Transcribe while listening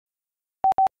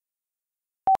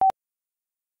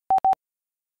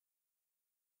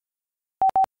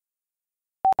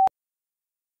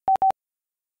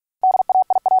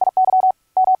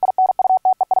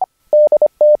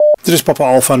Dit is Papa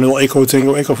Alpha 0 Echo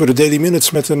Tango Echo voor de Daily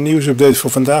Minutes met een nieuwsupdate voor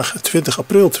vandaag 20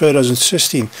 april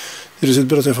 2016. Dit is het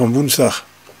bulletin van woensdag.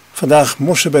 Vandaag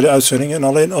morsen bij de uitzending en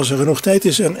alleen als er genoeg tijd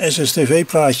is een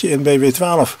SSTV-plaatje in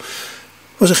BW12.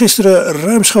 Was er gisteren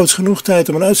ruimschoots genoeg tijd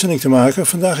om een uitzending te maken,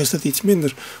 vandaag is dat iets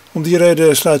minder. Om die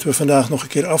reden sluiten we vandaag nog een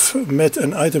keer af met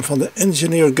een item van de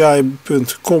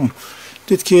engineerguy.com.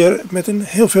 Dit keer met een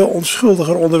heel veel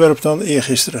onschuldiger onderwerp dan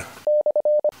eergisteren.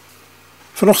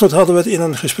 Vanochtend hadden we het in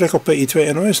een gesprek op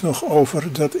PI2 NOS nog over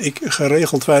dat ik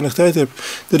geregeld weinig tijd heb.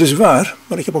 Dat is waar,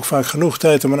 maar ik heb ook vaak genoeg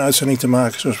tijd om een uitzending te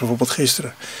maken, zoals bijvoorbeeld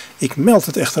gisteren. Ik meld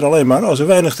het echter alleen maar als er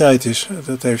weinig tijd is.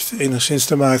 Dat heeft enigszins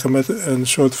te maken met een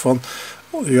soort van,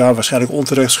 waarschijnlijk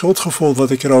onterecht schuldgevoel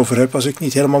wat ik erover heb als ik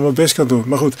niet helemaal mijn best kan doen.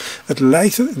 Maar goed, het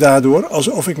lijkt daardoor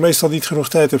alsof ik meestal niet genoeg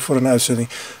tijd heb voor een uitzending.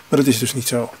 Maar dat is dus niet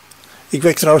zo. Ik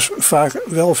werk trouwens vaak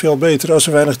wel veel beter als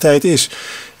er weinig tijd is.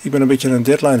 Ik ben een beetje een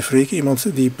deadline freak. Iemand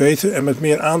die beter en met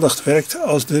meer aandacht werkt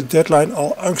als de deadline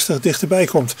al angstig dichterbij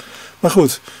komt. Maar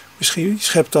goed, misschien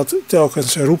schept dat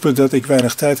telkens roepen dat ik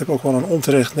weinig tijd heb ook wel een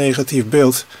onterecht negatief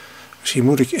beeld. Misschien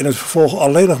moet ik in het vervolg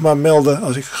alleen nog maar melden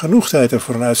als ik genoeg tijd heb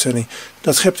voor een uitzending.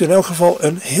 Dat schept in elk geval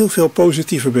een heel veel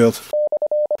positiever beeld.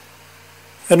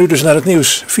 En nu dus naar het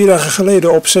nieuws. 4 dagen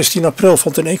geleden op 16 april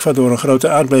vond in Ecuador een grote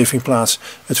aardbeving plaats.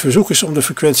 Het verzoek is om de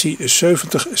frequentie 70-60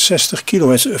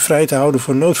 kHz vrij te houden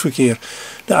voor noodverkeer.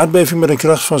 De aardbeving met een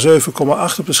kracht van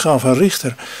 7,8 op de schaal van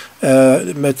Richter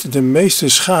met de meeste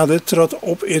schade trad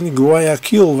op in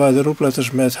Guayaquil, waar de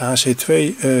roepletters met HC2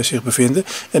 zich bevinden.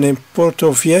 En in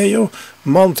Porto Viejo,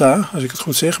 Manta, als ik het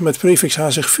goed zeg, met prefix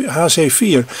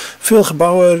HC4. Veel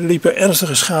gebouwen liepen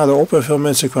ernstige schade op en veel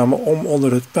mensen kwamen om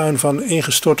onder het puin van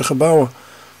ingestorte gebouwen.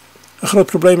 Een groot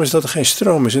probleem is dat er geen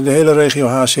stroom is in de hele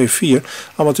regio HC4.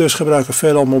 Amateurs gebruiken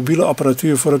veelal mobiele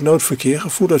apparatuur voor het noodverkeer,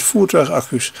 gevoerd uit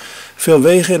voertuigaccu's. Veel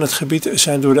wegen in het gebied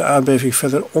zijn door de aardbeving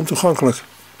verder ontoegankelijk.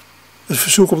 Het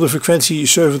verzoek om de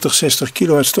frequentie 70-60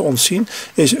 kHz te ontzien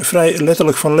is vrij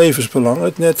letterlijk van levensbelang.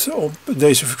 Het net op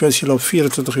deze frequentie loopt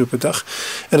 24 uur per dag.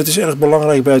 En het is erg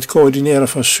belangrijk bij het coördineren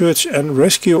van search- en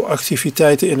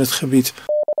rescue-activiteiten in het gebied.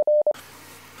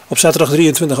 Op zaterdag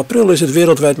 23 april is het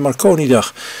wereldwijd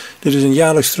Marconi-dag. Dit is een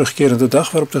jaarlijks terugkerende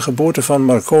dag waarop de geboorte van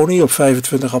Marconi op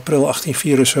 25 april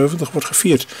 1874 wordt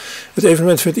gevierd. Het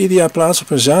evenement vindt ieder jaar plaats op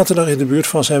een zaterdag in de buurt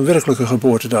van zijn werkelijke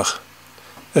geboortedag.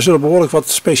 Er zullen behoorlijk wat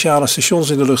speciale stations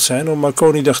in de lucht zijn om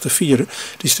Marconi-dag te vieren.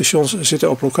 Die stations zitten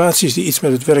op locaties die iets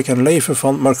met het werk en leven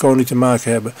van Marconi te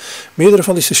maken hebben. Meerdere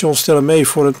van die stations stellen mee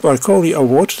voor het Marconi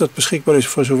Award, dat beschikbaar is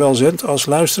voor zowel zend- als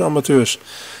luisteramateurs.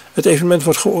 Het evenement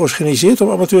wordt georganiseerd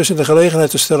om amateurs in de gelegenheid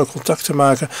te stellen contact te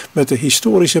maken met de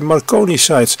historische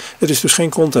Marconi-sites. Het is dus geen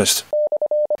contest.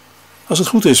 Als het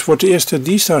goed is, wordt de eerste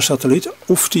D-Star-satelliet,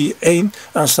 UFTI 1,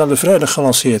 aanstaande vrijdag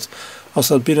gelanceerd. Als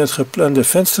dat binnen het geplande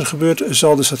venster gebeurt,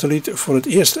 zal de satelliet voor het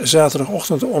eerst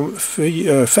zaterdagochtend om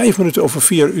 5 minuten over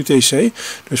 4 UTC,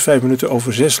 dus 5 minuten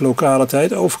over 6 lokale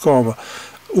tijd, overkomen.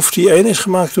 UFTI 1 is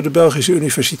gemaakt door de Belgische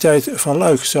Universiteit van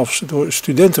Luik, zelfs door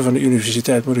studenten van de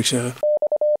universiteit moet ik zeggen.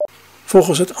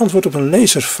 Volgens het antwoord op een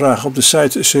lezersvraag op de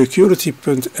site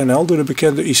security.nl door de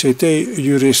bekende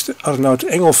ICT-jurist Arnoud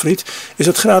Engelfried is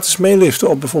het gratis meeliften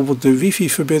op bijvoorbeeld de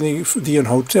wifi-verbinding die een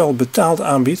hotel betaald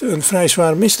aanbiedt een vrij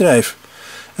zwaar misdrijf.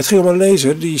 Het ging om een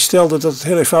lezer die stelde dat het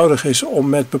heel eenvoudig is om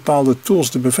met bepaalde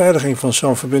tools de beveiliging van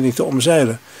zo'n verbinding te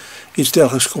omzeilen. Iets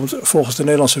dergelijks komt volgens de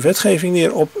Nederlandse wetgeving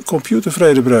neer op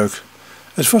computervredebreuk.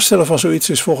 Het vaststellen van zoiets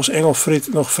is volgens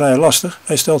Engelfried nog vrij lastig.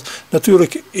 Hij stelt,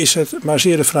 natuurlijk is het maar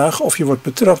zeer de vraag of je wordt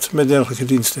betrapt met dergelijke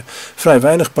diensten. Vrij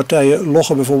weinig partijen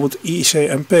loggen bijvoorbeeld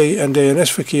ICMP en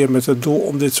DNS-verkeer met het doel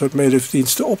om dit soort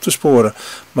medediensten op te sporen.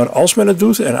 Maar als men het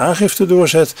doet en aangifte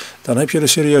doorzet, dan heb je een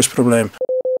serieus probleem.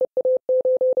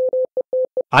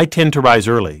 I tend to rise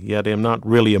early, yet I am not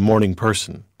really a morning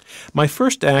person. My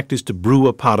first act is to brew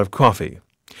a pot of coffee.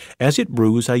 As it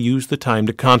brews, I use the time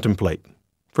to contemplate.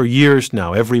 For years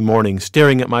now, every morning,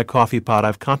 staring at my coffee pot,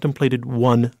 I've contemplated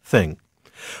one thing.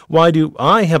 Why do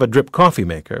I have a drip coffee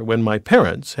maker when my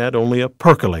parents had only a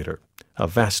percolator, a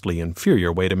vastly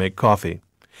inferior way to make coffee?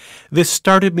 This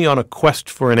started me on a quest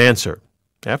for an answer.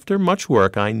 After much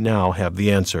work, I now have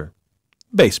the answer.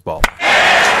 Baseball.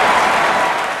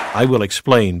 I will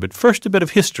explain, but first a bit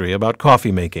of history about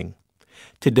coffee making.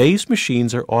 Today's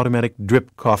machines are automatic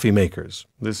drip coffee makers.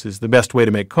 This is the best way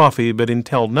to make coffee, but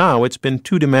until now it's been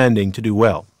too demanding to do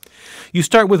well. You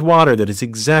start with water that is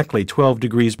exactly 12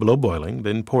 degrees below boiling,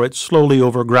 then pour it slowly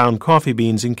over ground coffee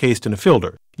beans encased in a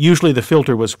filter. Usually the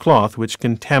filter was cloth, which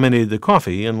contaminated the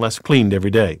coffee unless cleaned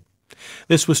every day.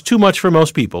 This was too much for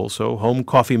most people, so home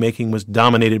coffee making was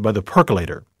dominated by the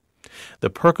percolator. The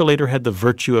percolator had the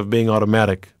virtue of being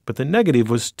automatic, but the negative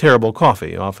was terrible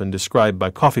coffee, often described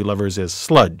by coffee lovers as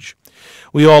sludge.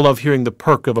 We all love hearing the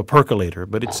perk of a percolator,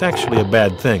 but it's actually a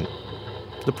bad thing.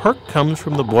 The perk comes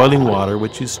from the boiling water,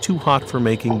 which is too hot for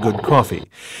making good coffee.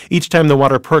 Each time the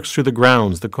water perks through the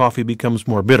grounds, the coffee becomes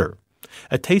more bitter.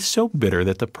 A taste so bitter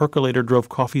that the percolator drove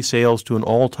coffee sales to an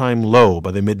all-time low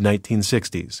by the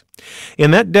mid-1960s.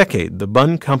 In that decade, the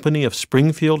Bunn Company of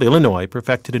Springfield, Illinois,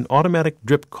 perfected an automatic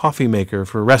drip coffee maker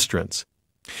for restaurants.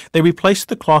 They replaced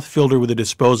the cloth filter with a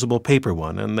disposable paper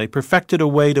one, and they perfected a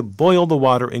way to boil the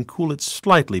water and cool it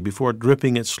slightly before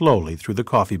dripping it slowly through the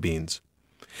coffee beans.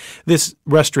 This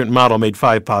restaurant model made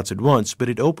 5 pots at once, but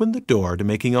it opened the door to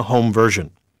making a home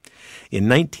version. In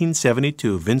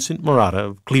 1972, Vincent Marotta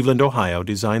of Cleveland, Ohio,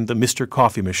 designed the Mr.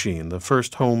 Coffee machine, the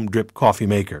first home drip coffee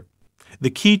maker. The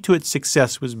key to its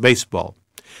success was baseball.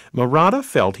 Marotta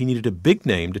felt he needed a big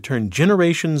name to turn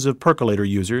generations of percolator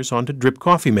users onto drip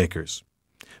coffee makers.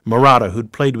 Marotta,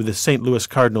 who'd played with the St. Louis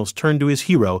Cardinals, turned to his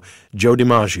hero, Joe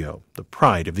DiMaggio, the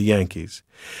pride of the Yankees.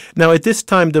 Now, at this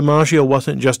time, DiMaggio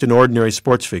wasn't just an ordinary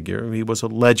sports figure. He was a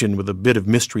legend with a bit of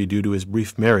mystery due to his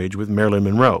brief marriage with Marilyn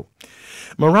Monroe.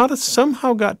 Marotta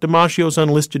somehow got DiMaggio's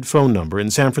unlisted phone number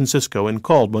in San Francisco and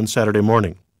called one Saturday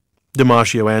morning.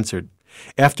 DiMaggio answered.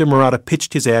 After Marotta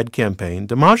pitched his ad campaign,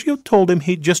 DiMaggio told him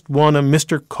he'd just won a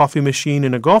Mr. Coffee machine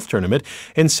in a golf tournament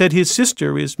and said his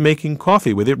sister is making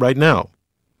coffee with it right now.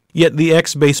 Yet the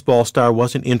ex-baseball star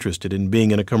wasn't interested in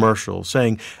being in a commercial,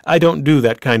 saying, "I don't do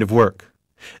that kind of work."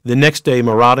 The next day,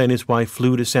 Marotta and his wife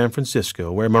flew to San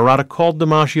Francisco, where Marotta called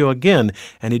DiMaggio again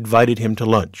and invited him to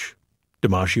lunch.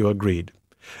 DiMaggio agreed.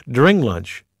 During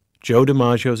lunch, Joe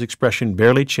DiMaggio's expression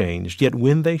barely changed, yet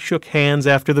when they shook hands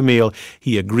after the meal,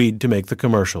 he agreed to make the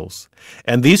commercials.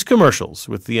 And these commercials,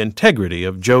 with the integrity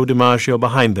of Joe DiMaggio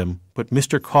behind them, put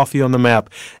Mr. Coffee on the map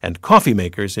and coffee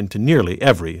makers into nearly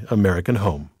every American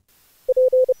home.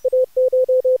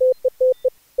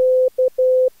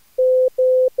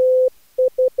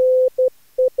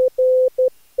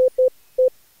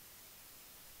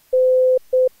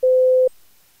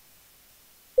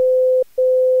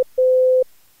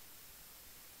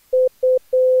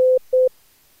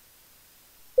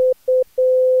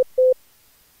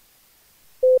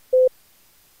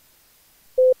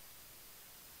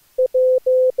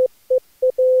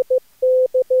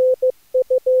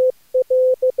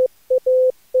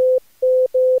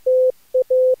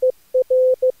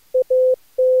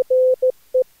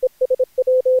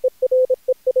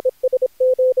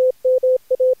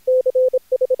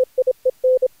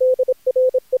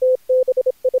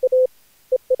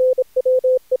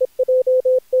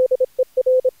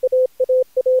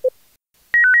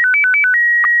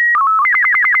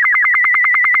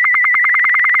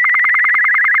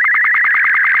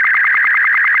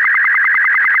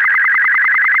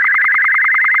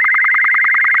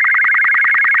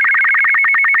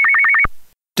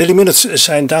 Daily Minutes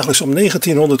zijn dagelijks om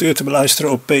 1900 uur te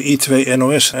beluisteren op PI2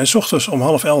 NOS en 's ochtends om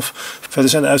 10:30. Verder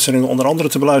zijn de uitzendingen onder andere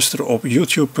te beluisteren op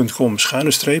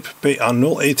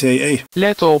youtube.com/PA0ETE.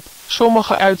 Let op,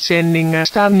 sommige uitzendingen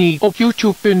staan niet op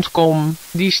youtube.com.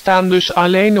 Die staan dus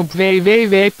alleen op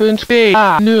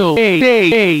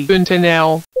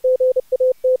www.pa0ete.nl.